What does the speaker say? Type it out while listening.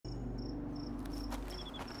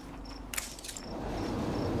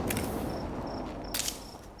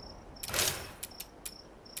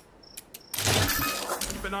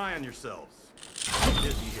an eye on yourselves.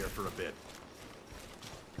 Busy here for a bit.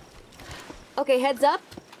 Okay, heads up.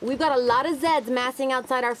 We've got a lot of Zeds massing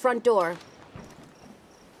outside our front door.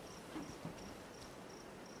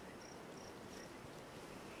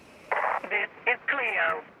 This is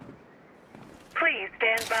Cleo. Please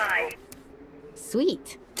stand by.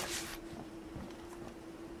 Sweet.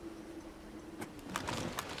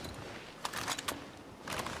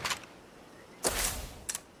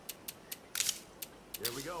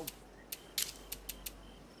 Here we go.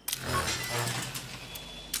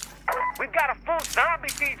 We've got a full zombie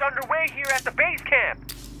siege underway here at the base camp.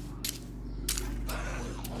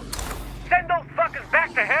 Send those fuckers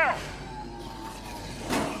back to hell.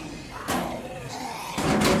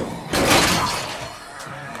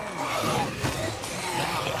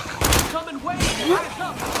 Coming way right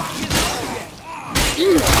up.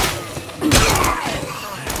 Get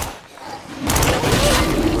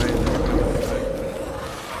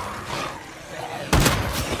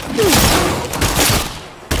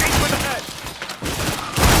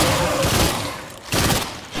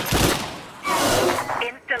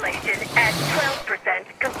Installation at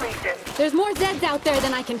 12% completion. There's more Zeds out there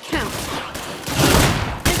than I can count.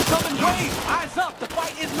 incoming wave. Eyes up. The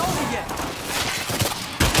fight isn't over yet.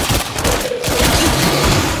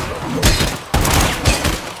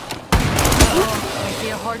 I see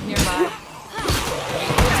a horde nearby.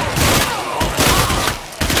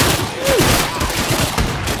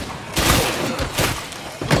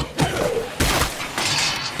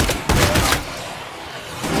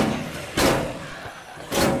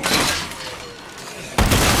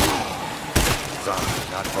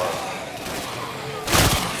 Zombie, not far.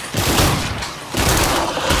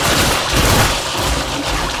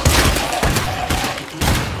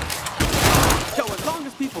 Yo, as long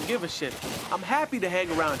as people give a shit, I'm happy to hang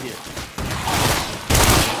around here.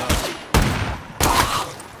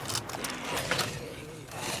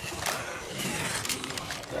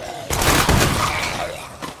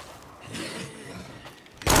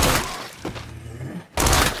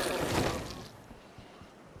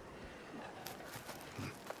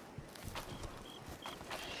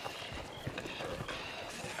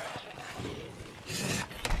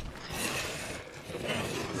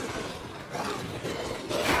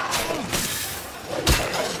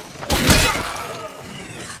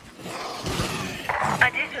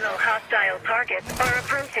 Additional hostile targets are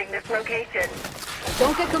approaching this location.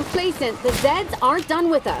 Don't get complacent. The Zeds aren't done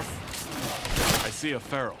with us. I see a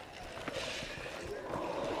feral.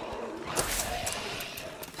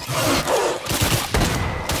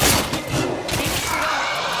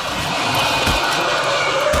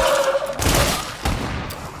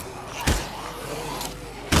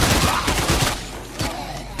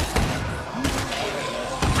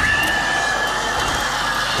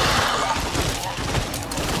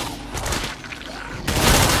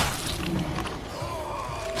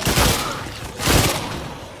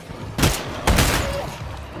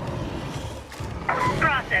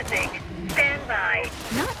 Processing. Stand by.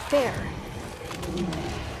 Not fair.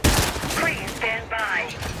 Please stand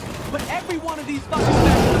by. Put every one of these fuckers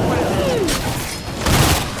back to the ground.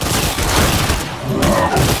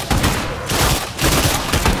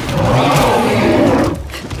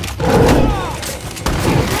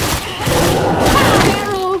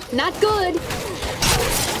 Arrow! Not good.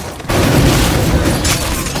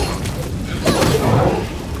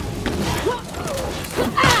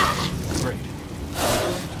 Great.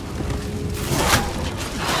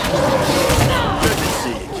 Good to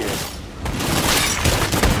see you, kid.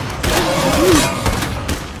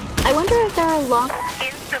 I wonder if there are long...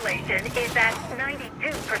 Installation is at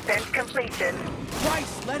 92% completion.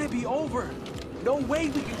 Christ, let it be over. No way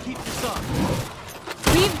we can keep this up.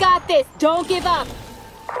 We've got this. Don't give up.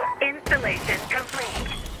 Installation complete.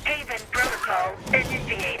 Haven protocol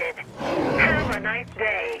initiated. Have a nice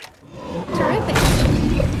day. Terrific.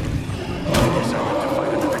 Guess I'll have to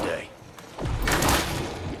fight another day.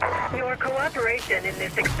 Your cooperation in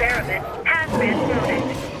this experiment has been noted.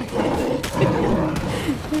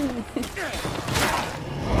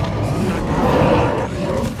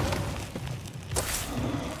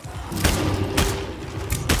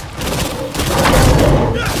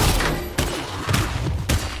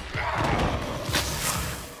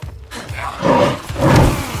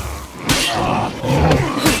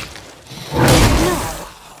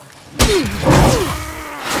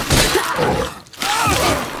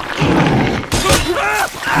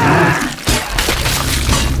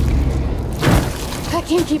 I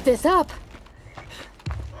can't keep this up.